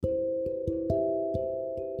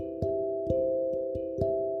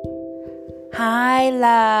Hi,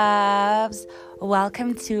 loves.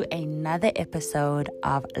 Welcome to another episode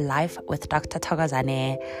of Life with Dr.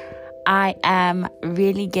 Thokozane. I am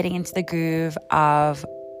really getting into the groove of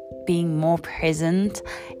being more present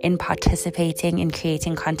in participating in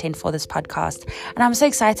creating content for this podcast. And I'm so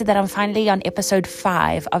excited that I'm finally on episode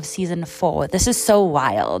 5 of season 4. This is so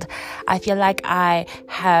wild. I feel like I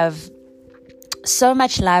have so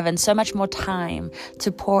much love and so much more time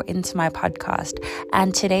to pour into my podcast.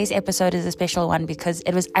 And today's episode is a special one because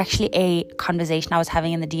it was actually a conversation I was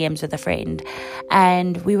having in the DMs with a friend.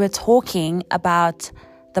 And we were talking about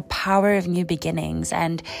the power of new beginnings.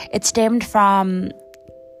 And it stemmed from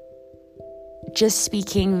just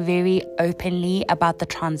speaking very openly about the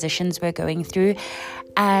transitions we're going through.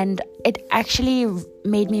 And it actually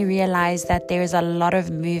made me realize that there's a lot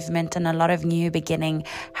of movement and a lot of new beginning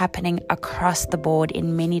happening across the board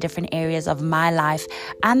in many different areas of my life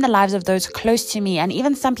and the lives of those close to me, and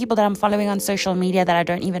even some people that I'm following on social media that I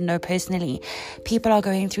don't even know personally. People are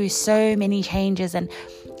going through so many changes, and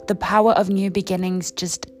the power of new beginnings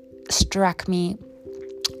just struck me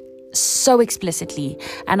so explicitly,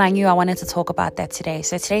 and I knew I wanted to talk about that today.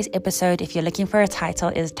 So today's episode, if you're looking for a title,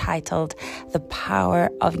 is titled The Power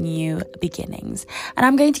of New Beginnings. And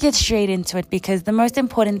I'm going to get straight into it because the most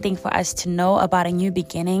important thing for us to know about a new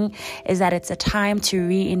beginning is that it's a time to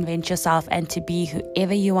reinvent yourself and to be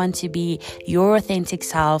whoever you want to be, your authentic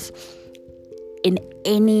self in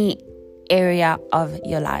any area of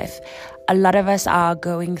your life. A lot of us are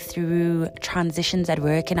going through transitions at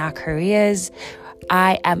work in our careers.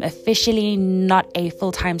 I am officially not a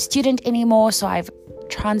full-time student anymore, so I've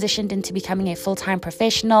transitioned into becoming a full-time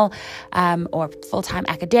professional or full-time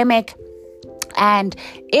academic. And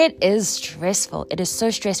it is stressful. It is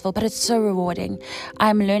so stressful, but it's so rewarding.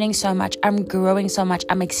 I'm learning so much. I'm growing so much.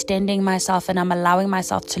 I'm extending myself and I'm allowing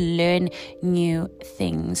myself to learn new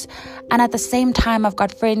things. And at the same time, I've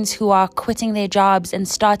got friends who are quitting their jobs and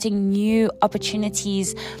starting new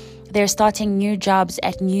opportunities. They're starting new jobs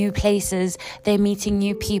at new places. They're meeting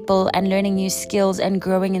new people and learning new skills and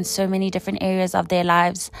growing in so many different areas of their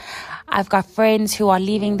lives. I've got friends who are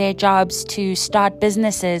leaving their jobs to start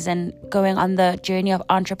businesses and going on the journey of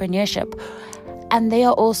entrepreneurship. And they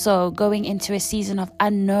are also going into a season of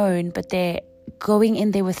unknown, but they're going in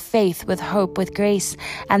there with faith, with hope, with grace,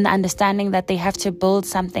 and the understanding that they have to build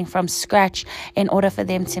something from scratch in order for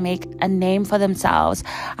them to make a name for themselves.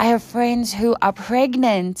 I have friends who are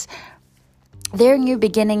pregnant. Their new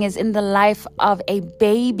beginning is in the life of a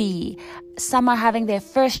baby. Some are having their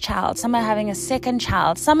first child. Some are having a second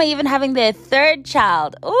child. Some are even having their third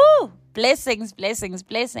child. Ooh! Blessings, blessings,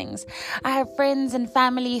 blessings. I have friends and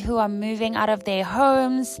family who are moving out of their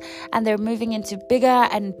homes and they're moving into bigger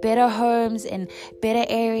and better homes in better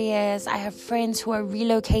areas. I have friends who are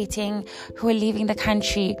relocating, who are leaving the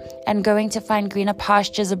country and going to find greener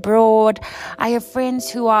pastures abroad. I have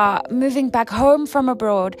friends who are moving back home from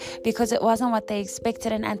abroad because it wasn't what they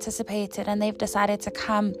expected and anticipated, and they've decided to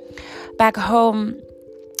come back home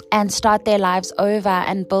and start their lives over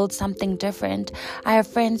and build something different. I have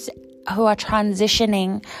friends who are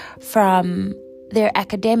transitioning from their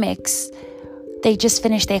academics. They just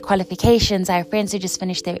finished their qualifications. I have friends who just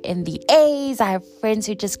finished their MBAs. I have friends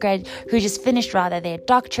who just finished their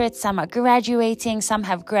doctorates. Some are graduating. Some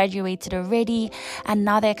have graduated already. And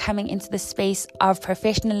now they're coming into the space of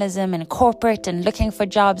professionalism and corporate and looking for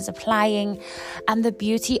jobs, applying. And the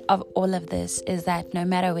beauty of all of this is that no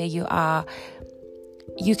matter where you are,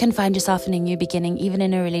 you can find yourself in a new beginning, even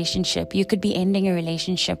in a relationship. You could be ending a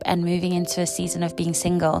relationship and moving into a season of being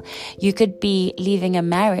single. You could be leaving a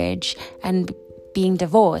marriage and being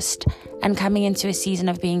divorced and coming into a season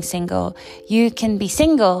of being single. You can be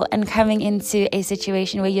single and coming into a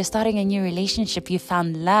situation where you're starting a new relationship. You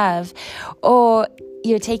found love, or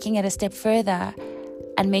you're taking it a step further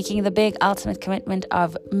and making the big ultimate commitment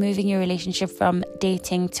of moving your relationship from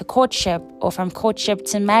dating to courtship, or from courtship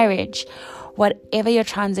to marriage. Whatever your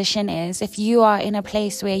transition is, if you are in a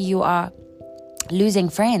place where you are losing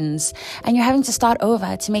friends and you're having to start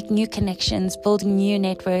over to make new connections, building new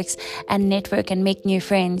networks and make new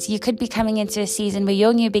friends, you could be coming into a season where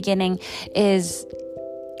your new beginning is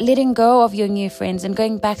letting go of your new friends and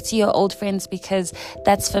going back to your old friends because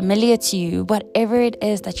that's familiar to you. Whatever it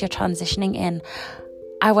is that you're transitioning in,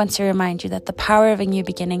 I want to remind you that the power of a new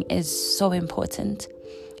beginning is so important.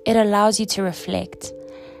 It allows you to reflect.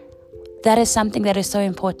 That is something that is so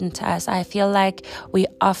important to us. I feel like we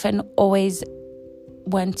often always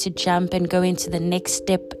want to jump and go into the next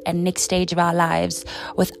step and next stage of our lives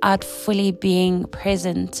without fully being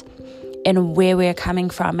present in where we're coming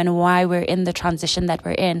from and why we're in the transition that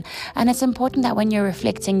we're in. And it's important that when you're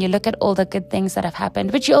reflecting, you look at all the good things that have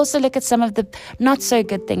happened, but you also look at some of the not so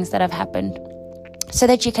good things that have happened, so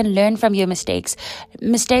that you can learn from your mistakes.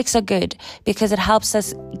 Mistakes are good because it helps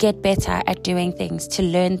us get better at doing things, to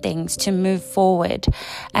learn things, to move forward,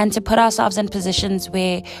 and to put ourselves in positions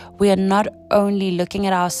where we are not only looking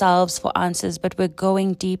at ourselves for answers, but we're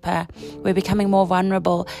going deeper. We're becoming more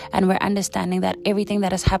vulnerable, and we're understanding that everything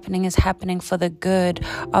that is happening for the good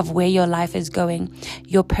of where your life is going.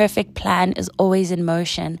 Your perfect plan is always in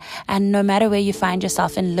motion. And no matter where you find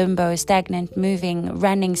yourself, in limbo, stagnant, moving,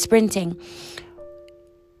 running, sprinting,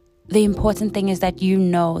 the important thing is that you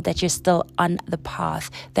know that you're still on the path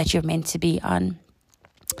that you're meant to be on.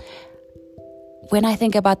 When I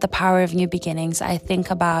think about the power of new beginnings, I think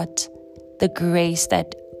about the grace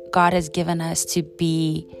that God has given us to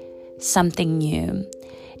be something new.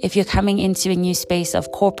 If you're coming into a new space of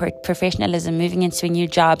corporate professionalism, moving into a new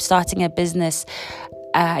job, starting a business,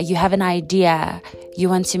 you have an idea, you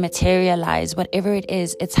want to materialize, whatever it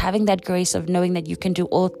is, it's having that grace of knowing that you can do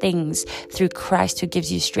all things through Christ who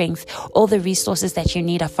gives you strength. All the resources that you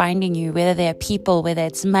need are finding you, whether they're people, whether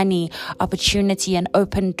it's money, opportunity, an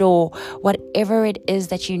open door, whatever it is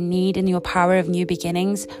that you need in your power of new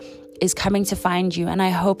beginnings is coming to find you. And I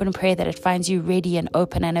hope and pray that it finds you ready and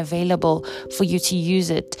open and available for you to use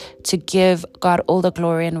it to give God all the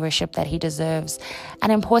glory and worship that he deserves. An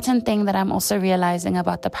important thing that I'm also realizing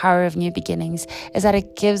about the power of new beginnings is that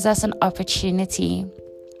it gives us an opportunity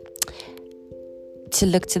to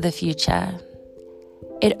look to the future.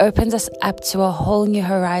 It opens us up to a whole new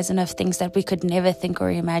horizon of things that we could never think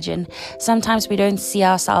or imagine. Sometimes we don't see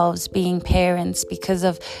ourselves being parents because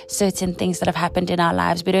of certain things that have happened in our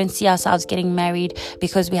lives. We don't see ourselves getting married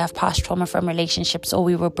because we have past trauma from relationships, or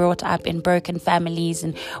we were brought up in broken families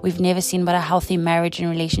and we've never seen what a healthy marriage and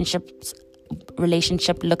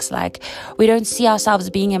relationship looks like. We don't see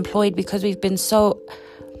ourselves being employed because we've been so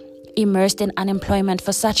immersed in unemployment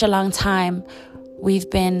for such a long time. We've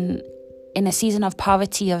been in a season of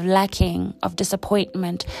poverty, of lacking, of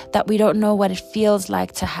disappointment, that we don't know what it feels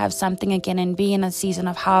like to have something again and be in a season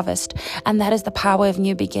of harvest. And that is the power of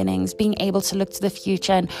new beginnings, being able to look to the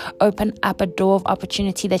future and open up a door of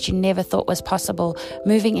opportunity that you never thought was possible.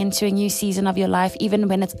 Moving into a new season of your life, even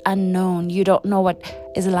when it's unknown, you don't know what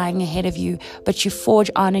is lying ahead of you, but you forge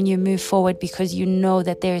on and you move forward because you know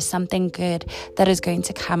that there is something good that is going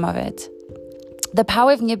to come of it. The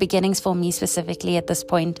power of new beginnings for me specifically at this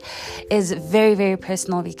point is very, very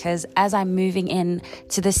personal, because as I'm moving in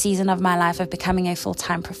to the season of my life of becoming a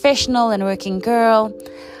full-time professional and working girl,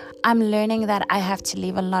 I'm learning that I have to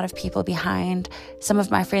leave a lot of people behind. Some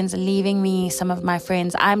of my friends are leaving me. Some of my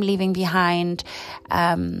friends I'm leaving behind.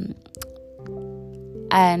 And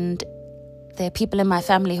there are people in my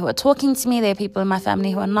family who are talking to me. There are people in my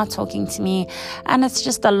family who are not talking to me. And it's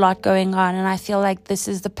just a lot going on. And I feel like this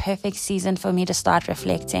is the perfect season for me to start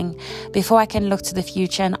reflecting before I can look to the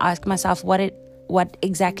future and ask myself what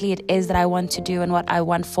exactly it is that I want to do and what I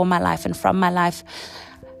want for my life and from my life.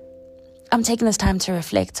 I'm taking this time to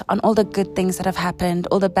reflect on all the good things that have happened,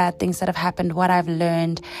 all the bad things that have happened, what I've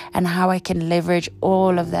learned, and how I can leverage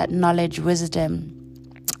all of that knowledge, wisdom,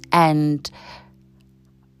 and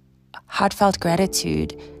heartfelt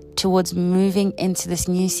gratitude towards moving into this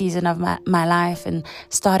new season of my life and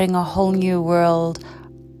starting a whole new world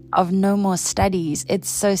of no more studies. It's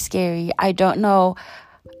so scary. I don't know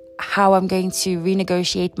how I'm going to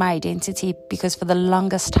renegotiate my identity, because for the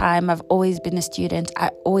longest time I've always been a student. I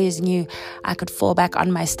always knew I could fall back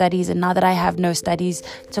on my studies, and now that I have no studies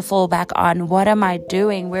to fall back on, what am I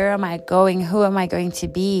doing? Where am I going? Who am I going to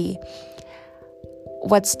be?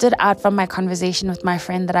 What stood out from my conversation with my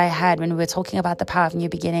friend that I had when we were talking about the power of new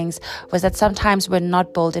beginnings was that sometimes we're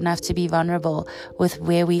not bold enough to be vulnerable with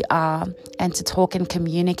where we are and to talk and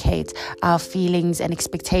communicate our feelings and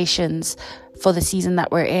expectations for the season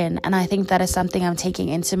that we're in. And I think that is something I'm taking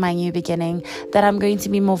into my new beginning, that I'm going to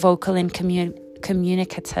be more vocal and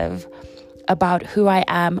communicative about who I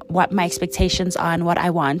am, what my expectations are, and what I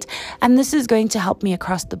want. And this is going to help me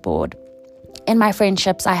across the board. In my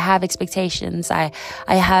friendships, I have expectations, I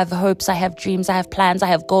have hopes, I have dreams, I have plans, I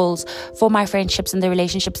have goals for my friendships and the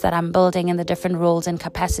relationships that I'm building and the different roles and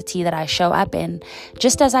capacity that I show up in,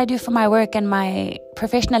 just as I do for my work and my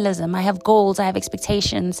professionalism. I have goals, I have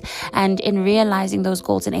expectations. And in realizing those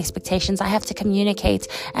goals and expectations, I have to communicate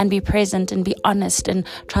and be present and be honest and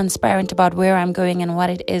transparent about where I'm going and what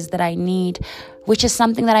it is that I need, which is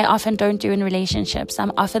something that I often don't do in relationships.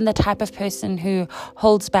 I'm often the type of person who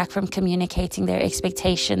holds back from communicating their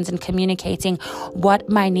expectations and communicating what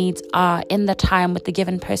my needs are in the time with the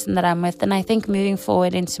given person that I'm with. And I think moving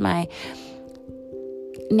forward into my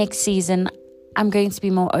next season, I'm going to be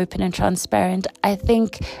more open and transparent. I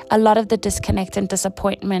think a lot of the disconnect and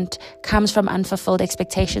disappointment comes from unfulfilled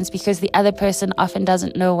expectations because the other person often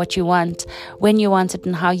doesn't know what you want, when you want it,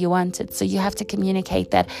 and how you want it. So you have to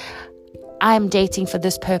communicate that I'm dating for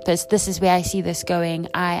this purpose. This is where I see this going.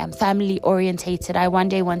 I am family orientated. I one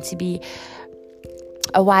day want to be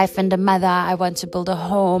a wife and a mother. I want to build a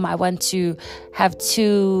home. I want to have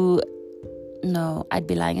I'd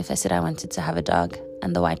be lying if I said I wanted to have a dog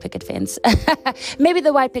and the white picket fence. Maybe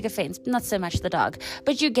the white picket fence, not so much the dog.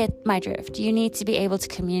 But you get my drift. You need to be able to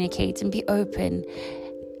communicate and be open.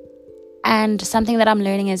 And something that I'm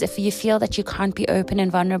learning is if you feel that you can't be open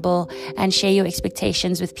and vulnerable and share your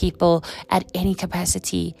expectations with people at any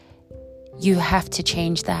capacity, you have to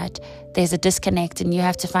change that. There's a disconnect and you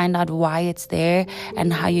have to find out why it's there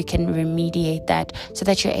and how you can remediate that so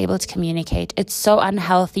that you're able to communicate. It's so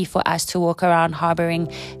unhealthy for us to walk around harboring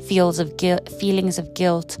feelings of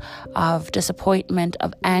guilt, of disappointment,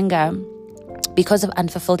 of anger, because of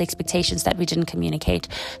unfulfilled expectations that we didn't communicate.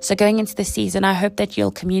 So going into the season, I hope that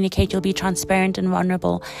you'll communicate, you'll be transparent and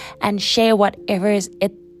vulnerable and share whatever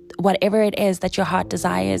it is that your heart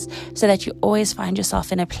desires, so that you always find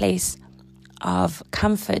yourself in a place of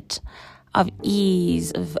comfort, of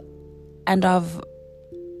ease, of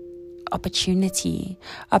opportunity.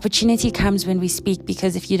 Opportunity comes when we speak,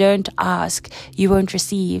 because if you don't ask, you won't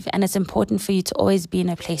receive. And it's important for you to always be in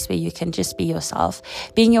a place where you can just be yourself.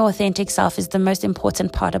 Being your authentic self is the most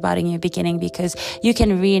important part about a new beginning, because you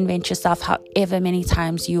can reinvent yourself however many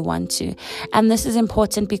times you want to. And this is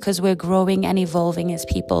important because we're growing and evolving as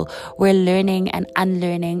people. We're learning and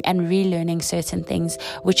unlearning and relearning certain things,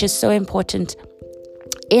 which is so important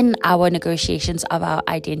in our negotiations of our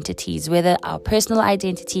identities, whether our personal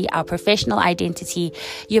identity, our professional identity.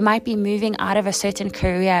 You might be moving out of a certain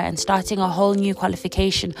career and starting a whole new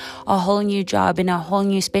qualification, a whole new job in a whole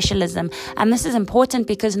new specialism. And this is important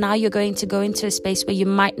because now you're going to go into a space where you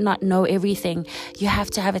might not know everything. You have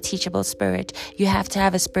to have a teachable spirit. You have to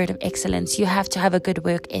have a spirit of excellence. You have to have a good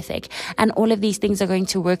work ethic. And all of these things are going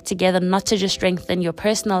to work together, not to just strengthen your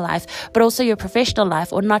personal life, but also your professional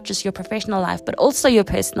life, or not just your professional life, but also your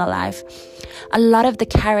personal life. A lot of the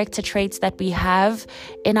character traits that we have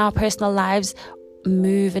in our personal lives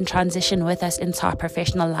move and transition with us into our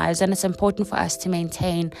professional lives, and it's important for us to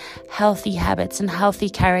maintain healthy habits and healthy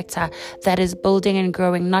character that is building and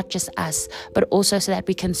growing not just us, but also so that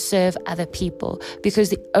we can serve other people,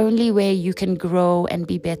 because the only way you can grow and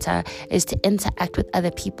be better is to interact with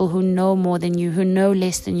other people who know more than you, who know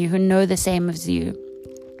less than you, who know the same as you,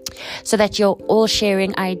 so that you're all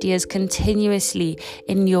sharing ideas continuously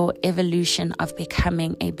in your evolution of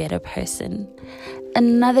becoming a better person.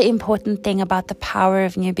 Another important thing about the power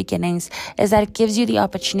of new beginnings is that it gives you the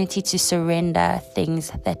opportunity to surrender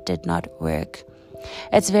things that did not work.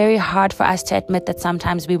 It's very hard for us to admit that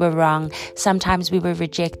sometimes we were wrong, sometimes we were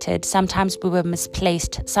rejected, sometimes we were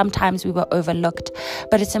misplaced, sometimes we were overlooked.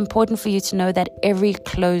 But it's important for you to know that every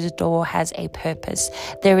closed door has a purpose.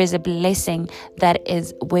 There is a blessing that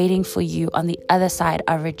is waiting for you on the other side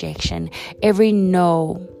of rejection. Every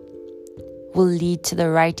no will lead to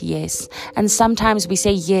the right yes. And sometimes we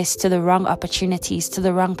say yes to the wrong opportunities, to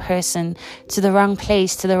the wrong person, to the wrong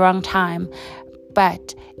place, to the wrong time.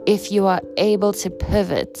 But if you are able to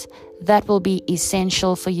pivot, that will be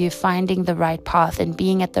essential for you finding the right path and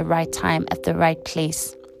being at the right time, at the right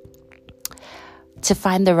place, to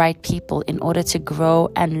find the right people in order to grow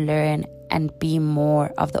and learn and be more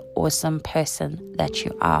of the awesome person that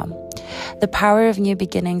you are. The power of new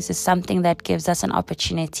beginnings is something that gives us an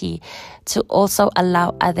opportunity to also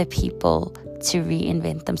allow other people to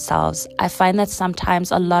reinvent themselves. I find that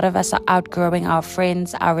sometimes a lot of us are outgrowing our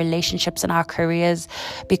friends, our relationships, and our careers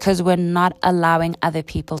because we're not allowing other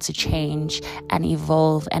people to change and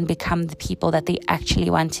evolve and become the people that they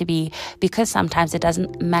actually want to be, because sometimes it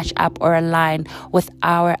doesn't match up or align with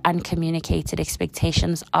our uncommunicated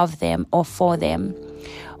expectations of them or for them.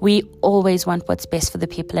 We always want what's best for the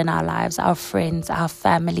people in our lives, our friends, our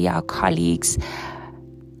family, our colleagues,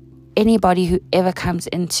 anybody who ever comes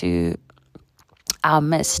into our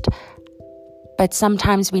midst. But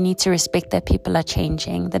sometimes we need to respect that people are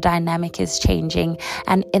changing, the dynamic is changing,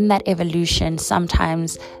 and in that evolution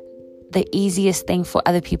sometimes the easiest thing for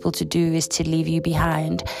other people to do is to leave you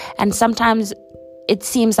behind. And sometimes it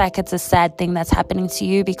seems like it's a sad thing that's happening to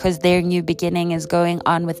you because their new beginning is going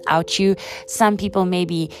on without you. Some people may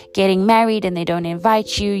be getting married and they don't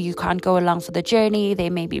invite you. You can't go along for the journey. They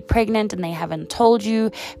may be pregnant and they haven't told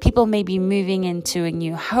you. People may be moving into a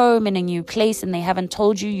new home in a new place and they haven't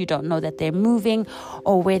told you. You don't know that they're moving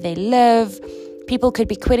or where they live. People could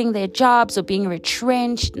be quitting their jobs or being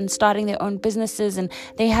retrenched and starting their own businesses, and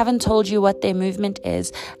they haven't told you what their movement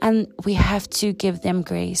is. And we have to give them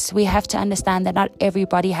grace. We have to understand that not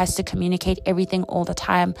everybody has to communicate everything all the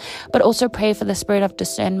time, but also pray for the spirit of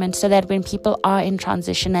discernment so that when people are in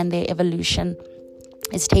transition and their evolution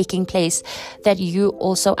is taking place, that you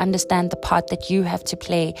also understand the part that you have to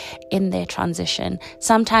play in their transition.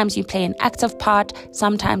 Sometimes you play an active part,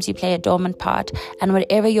 sometimes you play a dormant part, and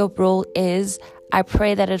whatever your role is, I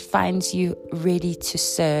pray that it finds you ready to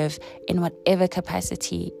serve in whatever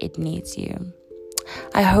capacity it needs you.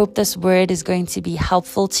 I hope this word is going to be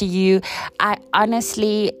helpful to you. I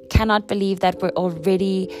honestly cannot believe that we're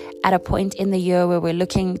already at a point in the year where we're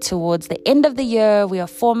looking towards the end of the year. We are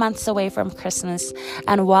 4 months away from Christmas.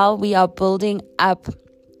 And while we are building up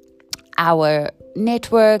our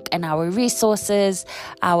network and our resources,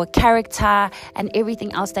 our character, and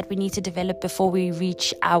everything else that we need to develop before we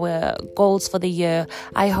reach our goals for the year,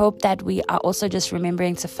 I hope that we are also just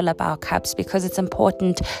remembering to fill up our cups, because it's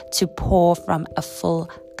important to pour from a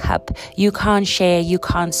full cup. You can't share, you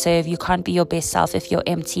can't serve, you can't be your best self if you're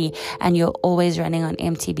empty and you're always running on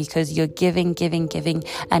empty because you're giving,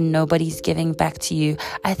 and nobody's giving back to you.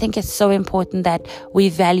 I think it's so important that we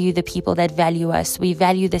value the people that value us. We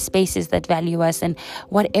value the spaces that value us, and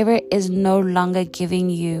whatever is no longer giving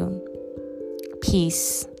you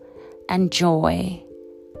peace and joy,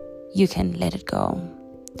 you can let it go.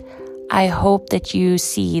 I hope that you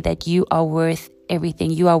see that you are worth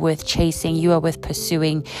everything. You are worth chasing. You are worth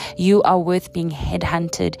pursuing. You are worth being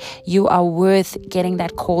headhunted. You are worth getting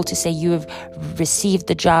that call to say you have received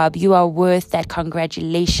the job. You are worth that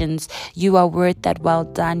congratulations. You are worth that well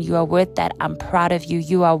done. You are worth that I'm proud of you.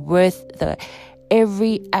 You are worth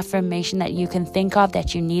every affirmation that you can think of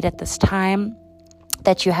that you need at this time,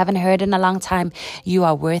 that you haven't heard in a long time. You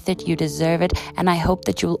are worth it. You deserve it. And I hope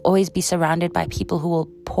that you will always be surrounded by people who will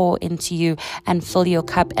pour into you and fill your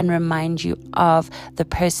cup and remind you of the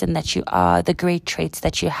person that you are, the great traits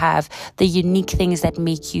that you have, the unique things that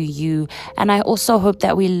make you you. And I also hope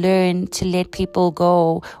that we learn to let people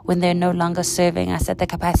go when they're no longer serving us at the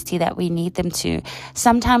capacity that we need them to.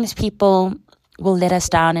 Sometimes people will let us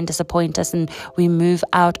down and disappoint us, and we move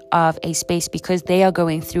out of a space because they are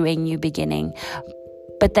going through a new beginning.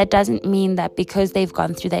 But that doesn't mean that because they've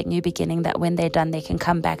gone through that new beginning, that when they're done, they can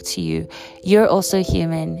come back to you. You're also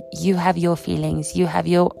human. You have your feelings. You have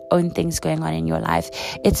your own things going on in your life.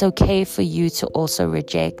 It's okay for you to also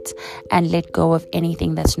reject and let go of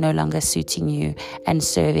anything that's no longer suiting you and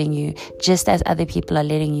serving you, just as other people are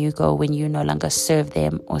letting you go when you no longer serve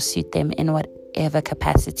them or suit them in whatever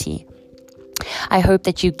capacity. I hope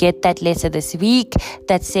that you get that letter this week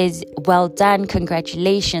that says, well done,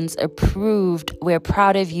 congratulations, approved, we're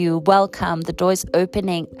proud of you, welcome, the door's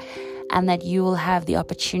opening, and that you will have the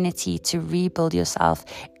opportunity to rebuild yourself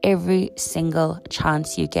every single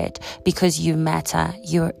chance you get, because you matter,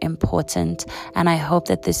 you're important. And I hope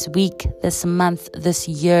that this week, this month, this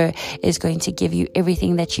year is going to give you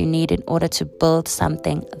everything that you need in order to build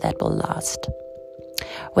something that will last.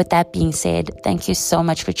 With that being said, thank you so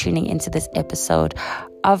much for tuning into this episode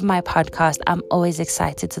of my podcast. I'm always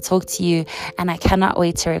excited to talk to you, and I cannot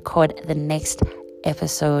wait to record the next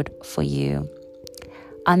episode for you.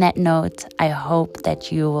 On that note, I hope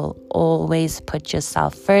that you will always put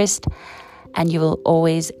yourself first, and you will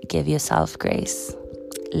always give yourself grace.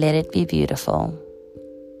 Let it be beautiful.